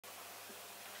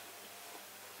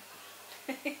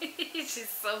She's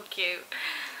so cute.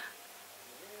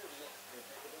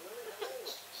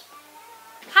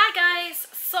 Hi guys,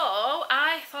 so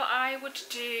I thought I would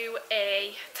do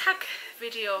a tag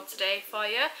video today for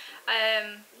you.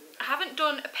 I haven't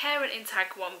done a parenting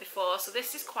tag one before, so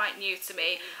this is quite new to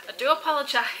me. I do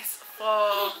apologise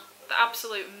for the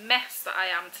absolute mess that I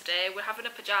am today. We're having a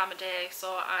pyjama day,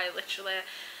 so I literally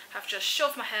have just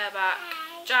shoved my hair back,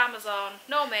 pyjamas on,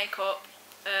 no makeup.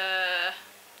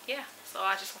 Yeah, so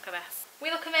I just look a mess. We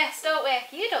look a mess, don't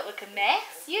we? You don't look a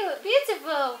mess. You look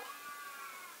beautiful.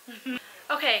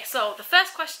 Okay, so the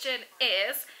first question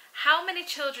is, how many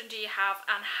children do you have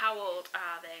and how old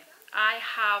are they? I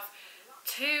have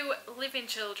 2 living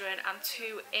children and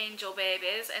 2 angel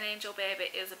babies. An angel baby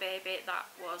is a baby that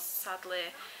was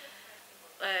sadly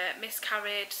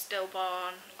miscarried,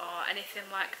 stillborn or anything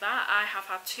like that. I have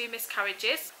had 2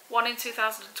 miscarriages, one in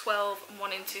 2012 and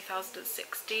one in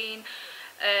 2016.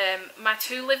 My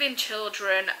 2 living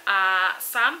children are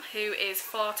Sam, who is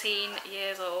 14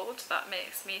 years old, that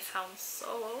makes me sound so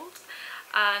old,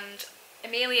 and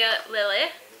Amelia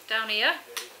Lily, down here,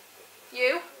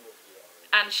 you,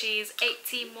 and she's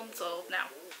 18 months old now.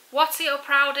 What are your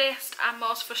proudest and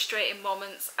most frustrating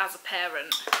moments as a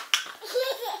parent?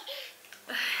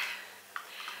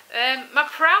 My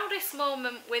proudest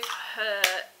moment with her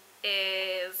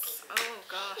is, oh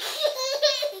gosh,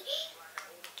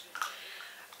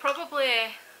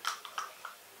 probably,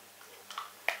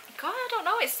 God, I don't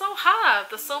know, it's so hard.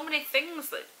 There's so many things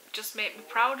that just make me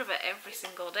proud of it every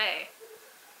single day.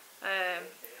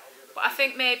 But I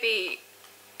think maybe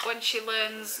when she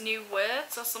learns new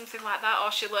words or something like that,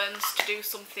 or she learns to do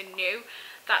something new,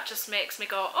 that just makes me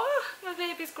go, oh, my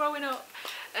baby's growing up.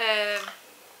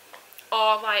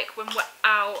 Or like when we're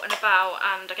out and about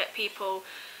and I get people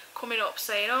coming up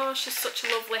saying, oh, she's such a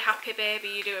lovely happy baby,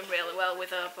 you're doing really well with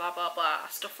her, blah blah blah,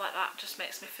 stuff like that just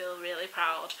makes me feel really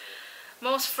proud.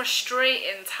 Most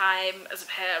frustrating time as a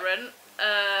parent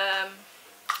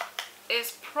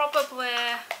is probably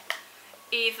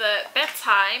either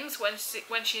bedtimes when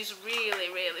she's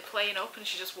really playing up and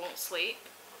she just won't sleep,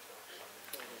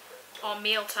 or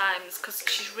meal times, because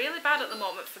she's really bad at the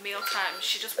moment for meal times.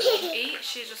 She just won't eat,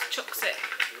 she just chucks it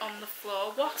on the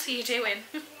floor. What are you doing?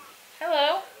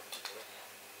 Hello.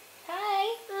 Hi.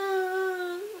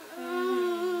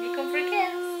 You come for a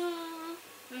kiss?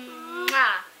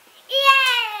 Mwah.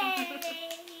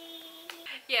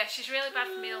 Yeah, she's really bad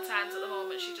for meal times at the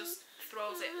moment. She just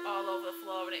throws it all over the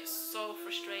floor and it's so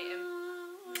frustrating.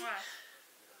 Mwah.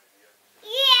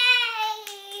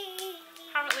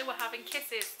 Apparently we're having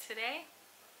kisses today.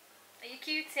 Are you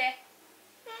cutie?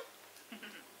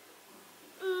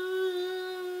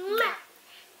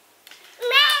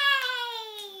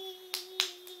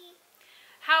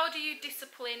 How do you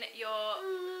discipline your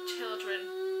children?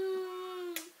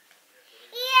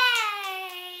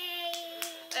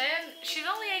 She's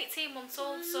only 18 months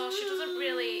old, so she doesn't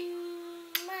really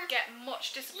get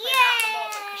much discipline at the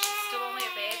moment because she's still only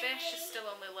a baby. She's still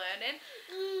only learning.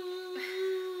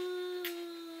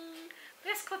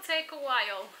 This could take a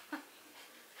while.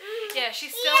 Yeah,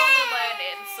 she's still only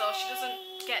learning, so she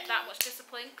doesn't get that much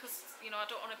discipline because, you know, I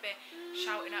don't want to be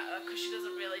shouting at her because she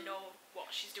doesn't really know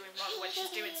what she's doing wrong when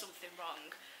she's doing something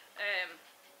wrong.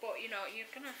 But, you know, you're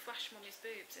going to flash mummy's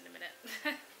boobs in a minute.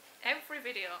 Every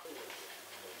video.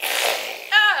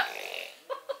 Ah!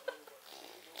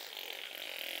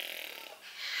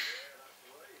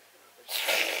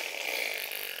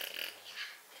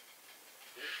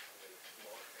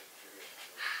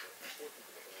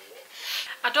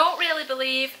 I don't really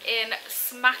believe in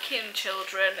smacking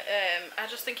children. I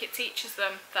just think it teaches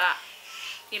them that,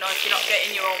 you know, if you're not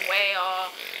getting your own way or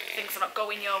things are not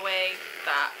going your way,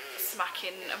 that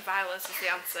smacking and violence is the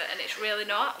answer, and it's really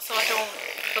not. So I don't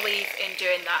believe in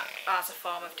doing that as a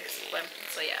form of discipline.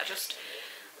 So yeah, I just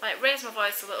like raise my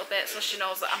voice a little bit so she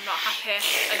knows that I'm not happy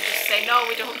and just say, no,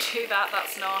 we don't do that,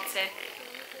 that's naughty.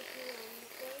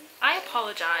 I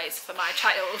apologise for my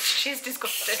child, she's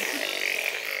disgusting.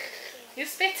 You're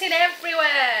spitting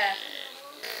everywhere.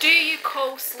 Do you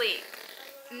co-sleep?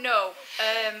 No.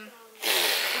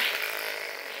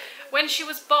 When she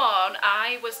was born,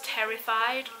 I was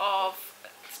terrified of...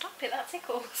 Stop it, that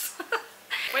tickles.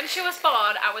 When she was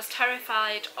born, I was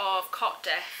terrified of cot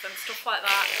death and stuff like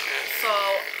that, so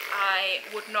I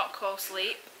would not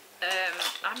co-sleep.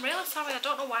 I'm really sorry, I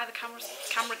don't know why the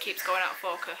camera keeps going out of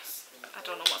focus. I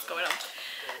don't know what's going on.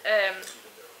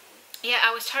 Yeah,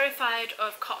 I was terrified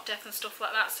of cot death and stuff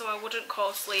like that, so I wouldn't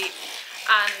co-sleep,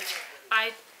 and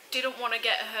I didn't want to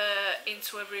get her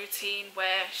into a routine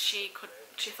where she could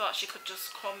She thought she could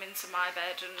just come into my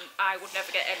bed and I would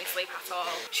never get any sleep at all.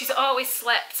 She's always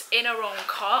slept in her own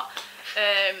cot.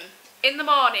 In the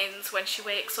mornings when she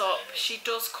wakes up, she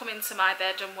does come into my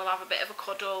bed and we'll have a bit of a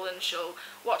cuddle and she'll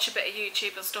watch a bit of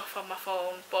YouTube and stuff on my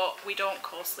phone, but we don't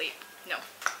co-sleep, no.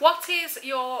 What is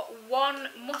your one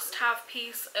must-have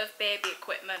piece of baby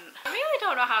equipment? I really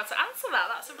don't know how to answer that.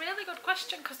 That's a really good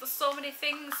question because there's so many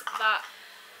things that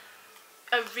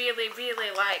are really,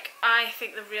 really, like, I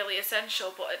think they're really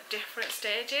essential but at different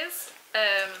stages.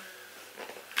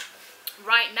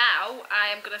 Right now, I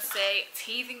am going to say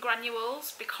teething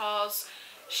granules because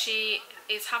she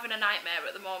is having a nightmare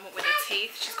at the moment with her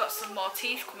teeth. She's got some more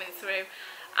teeth coming through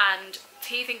and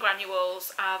teething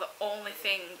granules are the only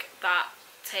thing that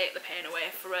take the pain away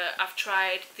for her. I've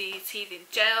tried the teething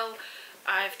gel,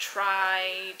 I've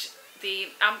tried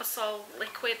the Ambisol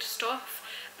liquid stuff,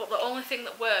 but the only thing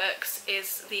that works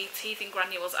is the teething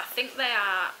granules. I think they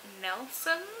are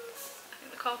Nelson's. I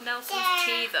think they're called Nelson's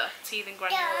teething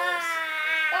granules.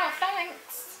 Oh,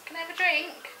 thanks. Can I have a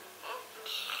drink?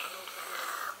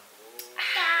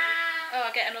 Oh,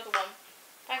 I'll get another one.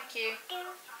 Thank you.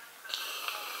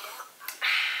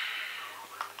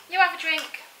 You have a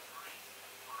drink.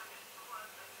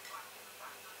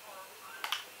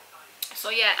 So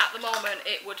yeah, at the moment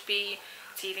it would be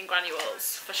teething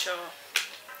granules for sure.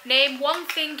 Name one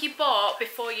thing you bought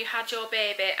before you had your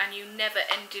baby and you never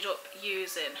ended up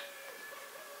using.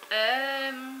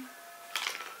 I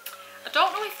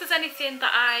don't know if there's anything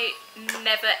that I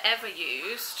never ever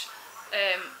used,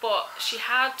 but she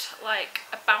had like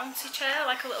a bouncy chair,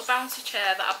 like a little bouncy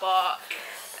chair that I bought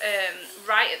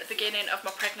right at the beginning of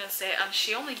my pregnancy, and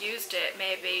she only used it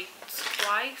maybe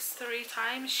twice, 3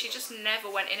 times. She just never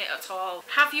went in it at all.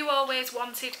 Have you always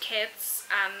wanted kids,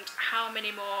 and how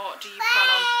many more do you plan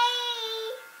on?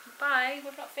 Bye,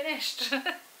 we've not finished.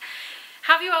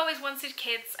 Have you always wanted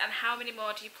kids, and how many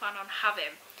more do you plan on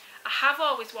having? I have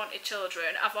always wanted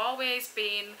children. I've always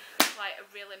been like a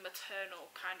really maternal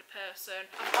kind of person.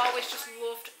 I've always just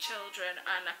loved children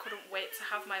and I couldn't wait to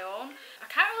have my own. I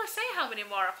can't really say how many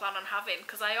more I plan on having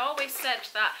because I always said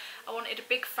that I wanted a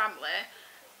big family,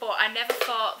 but I never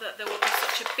thought that there would be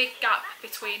such a big gap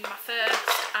between my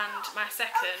first and my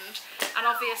second. And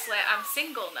obviously I'm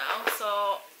single now,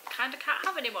 so kind of can't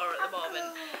have any more at the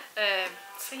moment.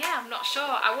 So yeah, I'm not sure.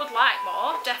 I would like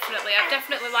more, definitely. I'd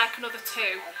definitely like another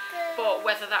 2, but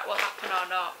whether that will happen or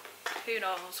not, who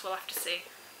knows, we'll have to see.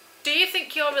 Do you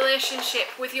think your relationship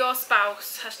with your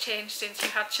spouse has changed since you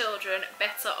had children,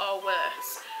 better or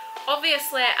worse?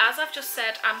 Obviously, as I've just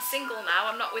said, I'm single now.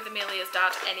 I'm not with Amelia's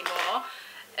dad anymore.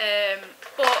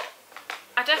 But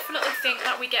I definitely think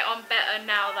that we get on better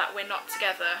now that we're not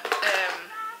together.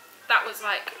 That was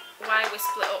like why we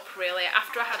split up really.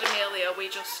 After I had Amelia, we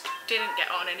just didn't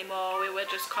get on anymore. We were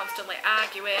just constantly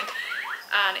arguing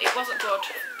and it wasn't good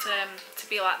to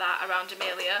be like that around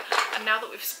Amelia. And now that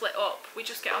we've split up, we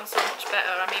just get on so much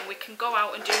better. I mean, we can go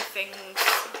out and do things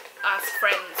as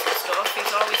friends and stuff.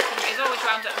 He's always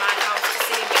round at my house to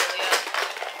see Amelia.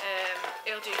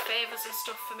 He'll do favours and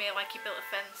stuff for me, like he built a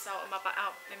fence out in my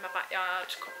backyard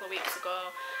a couple of weeks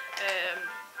ago.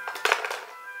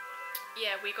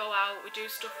 Yeah, we go out, we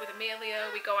do stuff with Amelia,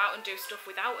 we go out and do stuff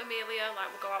without Amelia, like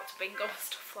we'll go out to bingo and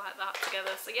stuff like that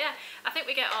together. So yeah, I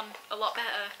think we get on a lot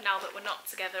better now that we're not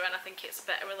together, and I think it's a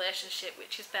better relationship,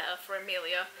 which is better for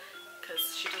Amelia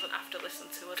because she doesn't have to listen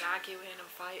to us arguing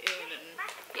and fighting, and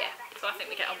yeah, so I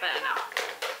think we get on better now.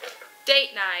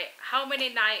 Date night, how many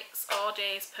nights or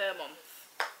days per month?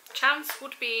 Chance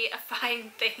would be a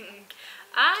fine thing.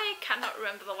 I cannot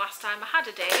remember the last time I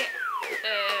had a date.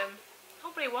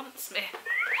 Nobody wants me.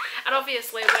 And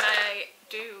obviously when I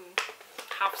do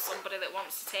have somebody that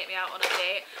wants to take me out on a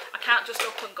date, I can't just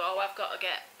up and go. I've got to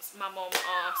get my mum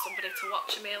or somebody to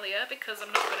watch Amelia because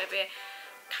I'm not going to be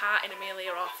carting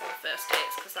Amelia off on first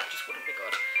dates because that just wouldn't be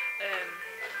good.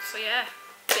 So yeah,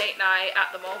 date night at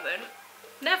the moment,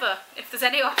 never. If there's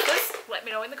any offers, let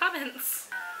me know in the comments.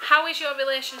 How is your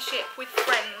relationship with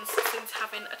friends since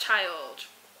having a child?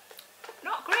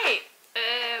 Not great.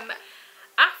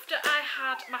 After I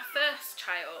had my first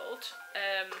child,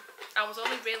 I was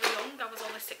only really young. I was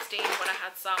only 16 when I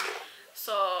had Sam,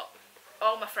 so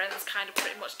all my friends kind of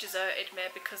pretty much deserted me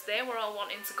because they were all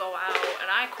wanting to go out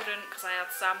and I couldn't because I had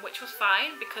Sam, which was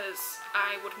fine because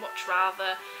I would much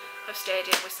rather have stayed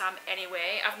in with Sam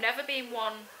anyway. I've never been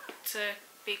one to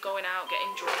be going out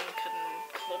getting drunk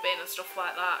and clubbing and stuff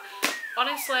like that.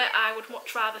 Honestly, I would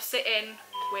much rather sit in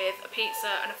with a pizza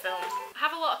and a film. I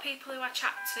have a lot of people who I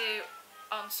chat to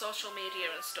on social media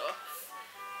and stuff,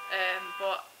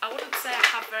 But I wouldn't say I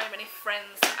have very many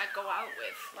friends that I go out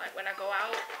with. Like when I go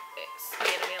out, it's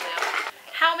me and Amelia.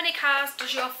 How many cars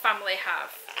does your family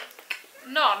have?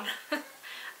 None.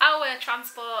 Our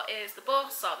transport is the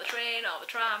bus or the train or the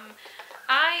tram.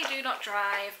 I do not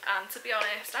drive, and to be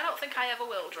honest, I don't think I ever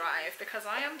will drive because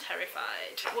I am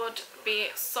terrified. It would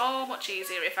be so much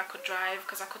easier if I could drive,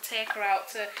 because I could take her out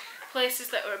to places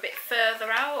that are a bit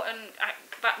further out, and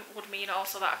that would mean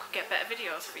also that I could get better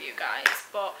videos for you guys.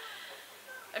 But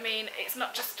I mean, it's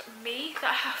not just me that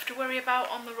I have to worry about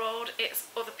on the road, it's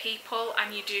other people,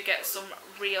 and you do get some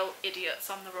real idiots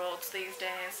on the roads these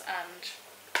days, and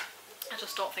I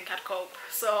just don't think I'd cope.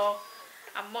 So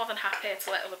I'm more than happy to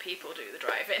let other people do the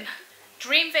driving.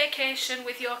 Dream vacation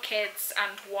with your kids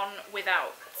and one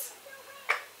without.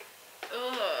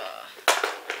 Ugh.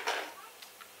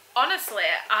 Honestly,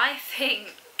 I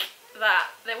think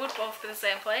that they would both be the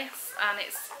same place, and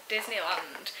it's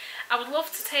Disneyland. I would love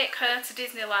to take her to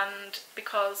Disneyland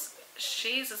because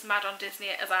she's as mad on Disney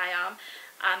as I am,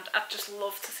 and I'd just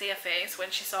love to see her face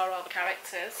when she saw all the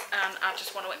characters, and I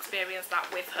just want to experience that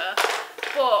with her.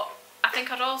 But I think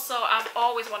I've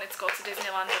always wanted to go to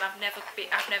Disneyland, and I've never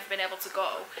been able to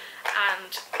go,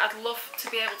 and I'd love to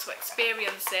be able to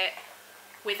experience it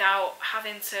without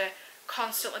having to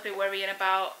constantly be worrying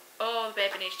about, oh, the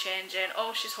baby needs changing,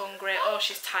 oh, she's hungry, oh,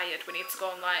 she's tired, we need to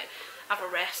go and like have a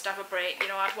rest, have a break. You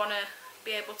know, I'd want to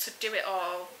be able to do it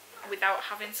all without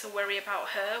having to worry about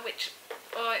her, which,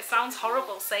 oh, it sounds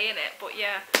horrible saying it, but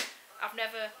yeah, I've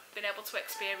never been able to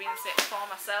experience it for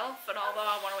myself, and although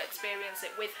I want to experience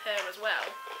it with her as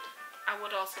well, I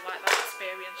would also like that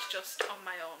experience just on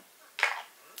my own.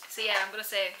 So yeah, I'm going to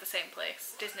say the same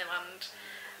place, Disneyland.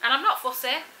 And I'm not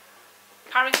fussy,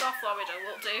 Paris or Florida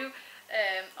will do.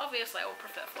 Obviously I would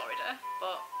prefer Florida,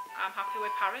 but I'm happy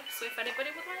with Paris, so if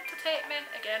anybody would like to take me,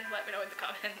 again, let me know in the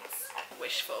comments.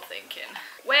 Wishful thinking.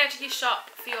 Where do you shop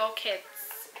for your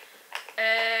kids?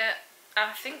 I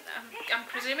think, I'm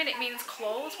presuming it means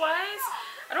clothes-wise.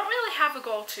 I don't really have a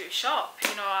go-to shop,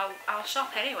 you know, I'll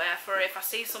shop anywhere for her. If I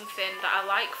see something that I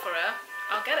like for her,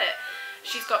 I'll get it.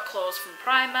 She's got clothes from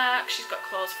Primark, she's got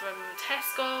clothes from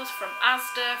Tesco's, from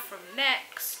Asda, from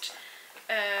Next,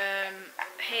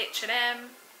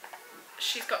 H&M.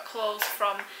 She's got clothes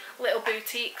from little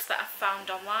boutiques that I've found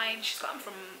online. She's got them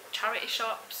from charity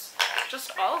shops,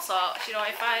 just all sorts. You know,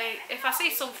 if I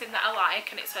see something that I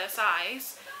like and it's her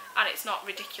size and it's not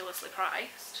ridiculously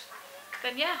priced,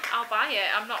 then yeah, I'll buy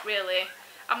it. I'm not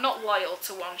loyal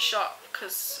to one shop,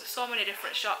 because so many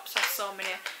different shops have so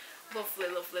many lovely,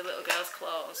 lovely little girls'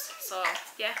 clothes. So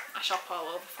yeah, I shop all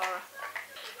over for her.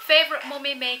 Favourite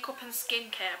mummy makeup and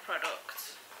skincare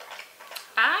product?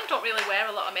 I don't really wear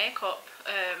a lot of makeup.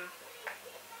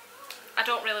 I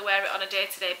don't really wear it on a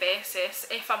day-to-day basis.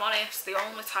 If I'm honest, the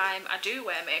only time I do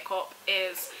wear makeup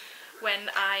is when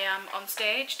I am on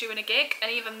stage doing a gig,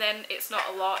 and even then it's not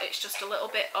a lot, it's just a little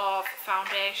bit of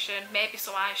foundation, maybe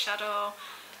some eyeshadow,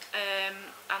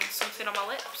 and something on my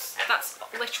lips. That's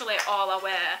literally all I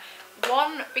wear.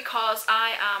 One, because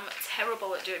I am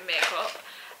terrible at doing makeup,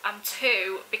 and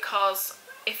two, because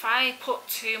if I put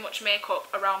too much makeup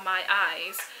around my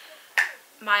eyes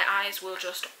will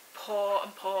just pour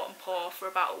and pour and pour for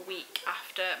about a week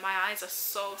after. My eyes are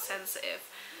so sensitive,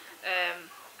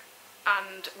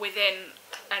 and within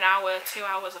an hour, 2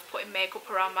 hours of putting makeup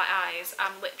around my eyes,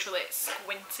 I'm literally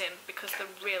squinting because they're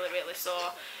really, really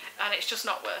sore, and it's just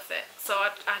not worth it. So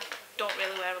I don't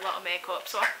really wear a lot of makeup,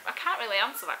 so I can't really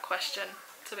answer that question,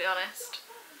 to be honest.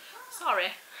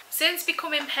 Sorry. Since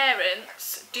becoming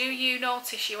parents, do you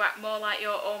notice you act more like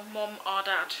your own mum or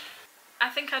dad? I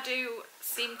think I do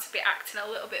seem to be acting a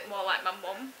little bit more like my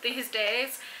mum these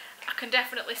days. I can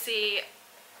definitely see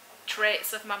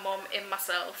traits of my mum in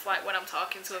myself, like when I'm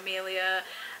talking to Amelia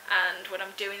and when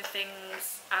I'm doing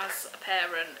things as a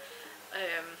parent,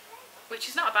 which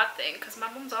is not a bad thing because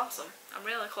my mum's awesome. I'm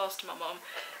really close to my mum.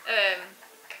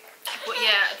 But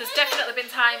yeah, there's definitely been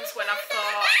times when I've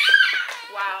thought,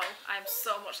 wow, I'm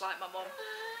so much like my mum.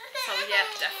 So yeah,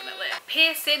 definitely.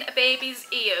 Piercing a baby's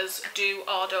ears, do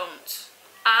or don't?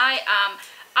 I am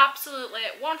absolutely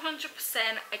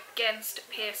 100% against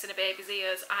piercing a baby's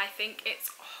ears. I think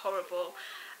it's horrible.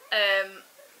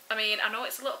 I mean, I know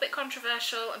it's a little bit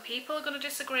controversial and people are going to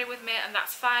disagree with me, and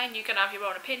that's fine. You can have your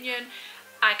own opinion,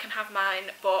 I can have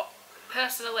mine, but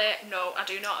personally, no, I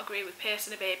do not agree with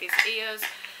piercing a baby's ears.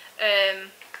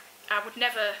 I would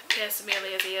never pierce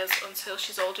Amelia's ears until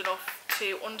she's old enough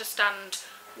to understand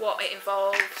what it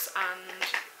involves and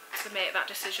to make that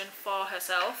decision for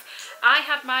herself. I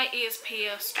had my ears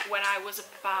pierced when I was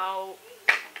about,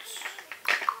 I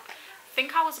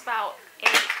think I was about 8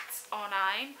 or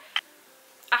 9.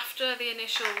 after the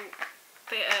initial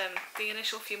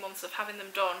few months of having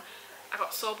them done, I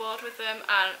got so bored with them,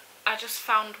 and I just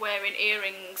found wearing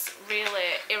earrings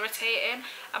really irritating.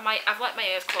 I've let my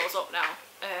ears close up now.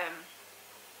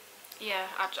 Yeah,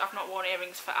 I've not worn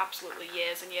earrings for absolutely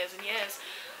years and years and years.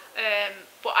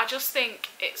 But I just think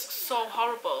it's so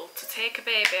horrible to take a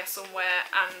baby somewhere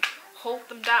and hold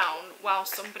them down while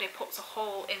somebody puts a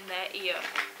hole in their ear.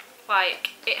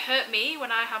 Like, it hurt me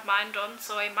when I had mine done,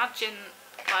 so imagine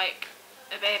like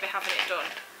a baby having it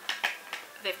done.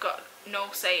 They've got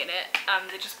no say in it, and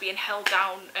they're just being held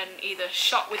down and either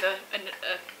shot with an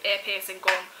ear piercing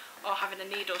gun or having a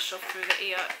needle shoved through the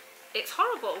ear. It's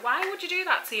horrible. Why would you do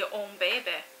that to your own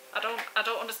baby? I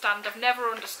don't understand. I've never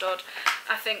understood.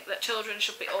 I think that children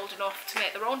should be old enough to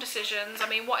make their own decisions. I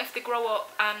mean, what if they grow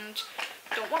up and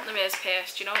don't want their ears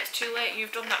pierced? You know, it's too late.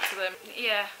 You've done that to them.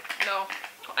 Yeah, no.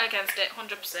 Against it,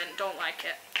 100%. Don't like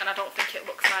it. And I don't think it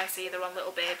looks nice either on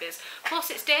little babies. Plus,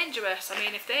 it's dangerous. I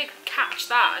mean, if they catch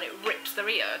that and it rips their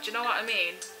ear, do you know what I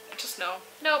mean? Just no.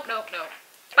 Nope, nope, nope.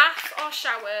 Bath or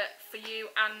shower for you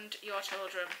and your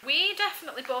children? We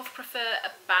definitely both prefer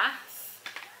a bath.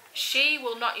 She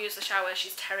will not use the shower.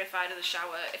 She's terrified of the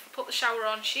shower. If I put the shower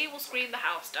on, she will scream the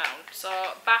house down. So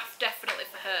bath definitely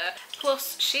for her.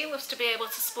 Plus, she loves to be able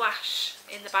to splash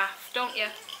in the bath, don't you?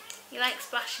 You like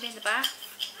splashing in the bath?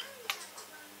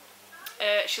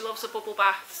 She loves the bubble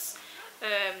baths.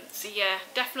 So yeah,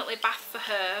 definitely bath for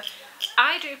her.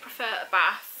 I do prefer a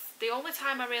bath. The only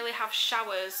time I really have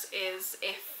showers is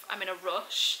if I'm in a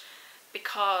rush,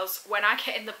 because when I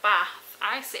get in the bath,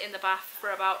 I sit in the bath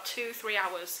for about 2-3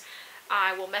 hours.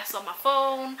 I will mess on my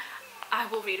phone, I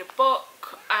will read a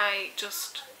book, I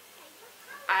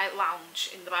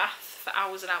lounge in the bath for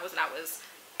hours and hours and hours.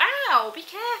 Ow, be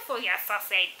careful, you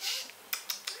sausage.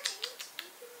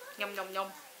 Yum, yum, yum.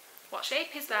 What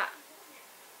shape is that?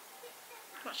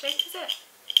 What shape is it?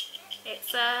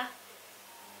 It's a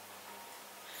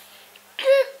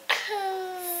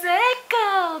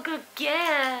circle. Good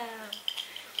girl.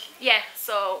 Yeah,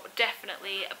 so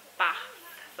definitely a bath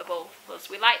for both of us.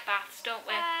 We like baths, don't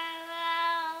we?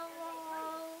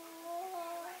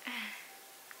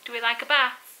 Do we like a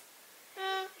bath?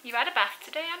 You've had a bath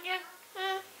today, haven't you?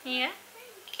 Yeah.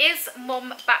 Is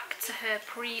Mum back to her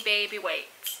pre-baby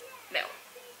weight? No.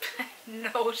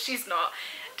 No, she's not.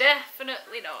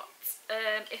 Definitely not.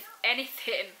 If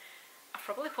anything, I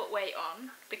probably put weight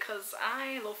on because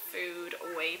I love food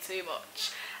way too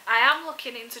much. I am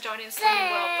looking into joining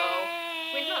Slimming World though.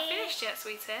 We've not finished yet,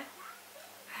 sweetie.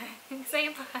 Say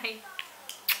bye.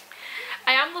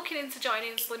 I am looking into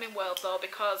joining Slimming World though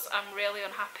because I'm really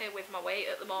unhappy with my weight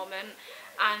at the moment,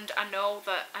 and I know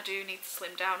that I do need to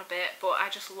slim down a bit, but I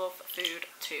just love food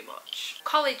too much.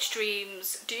 College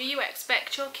dreams. Do you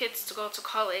expect your kids to go to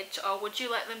college, or would you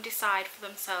let them decide for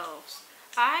themselves?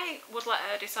 I would let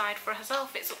her decide for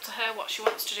herself. It's up to her what she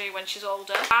wants to do when she's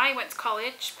older. I went to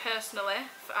college personally.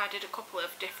 I did a couple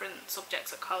of different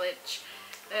subjects at college,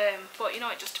 but you know,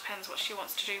 it just depends what she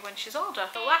wants to do when she's older.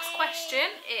 The last question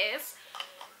is,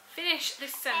 finish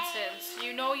this sentence.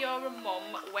 You know you're a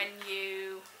mum when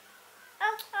you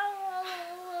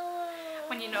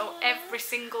know every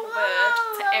single word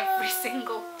to every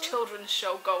single children's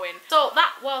show going. So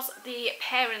that was the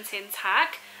parenting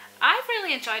tag. I've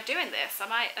really enjoyed doing this. I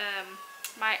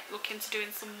might look into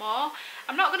doing some more.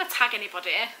 I'm not going to tag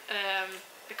anybody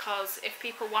because if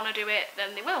people want to do it,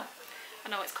 then they will. I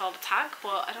know it's called a tag,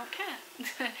 but I don't care.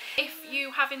 If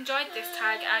you have enjoyed this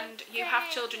tag and you have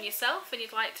children yourself and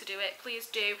you'd like to do it, please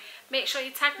do make sure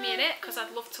you tag me in it because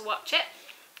I'd love to watch it.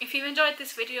 If you enjoyed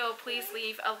this video, please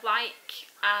leave a like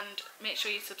and make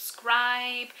sure you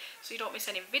subscribe so you don't miss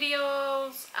any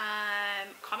videos.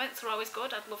 Comments are always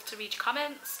good. I'd love to read your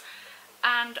comments.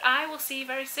 And I will see you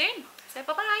very soon. Say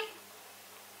bye-bye.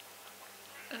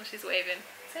 Oh, she's waving.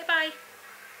 Say bye.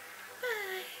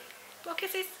 Bye. More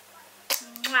kisses.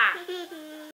 Mwah.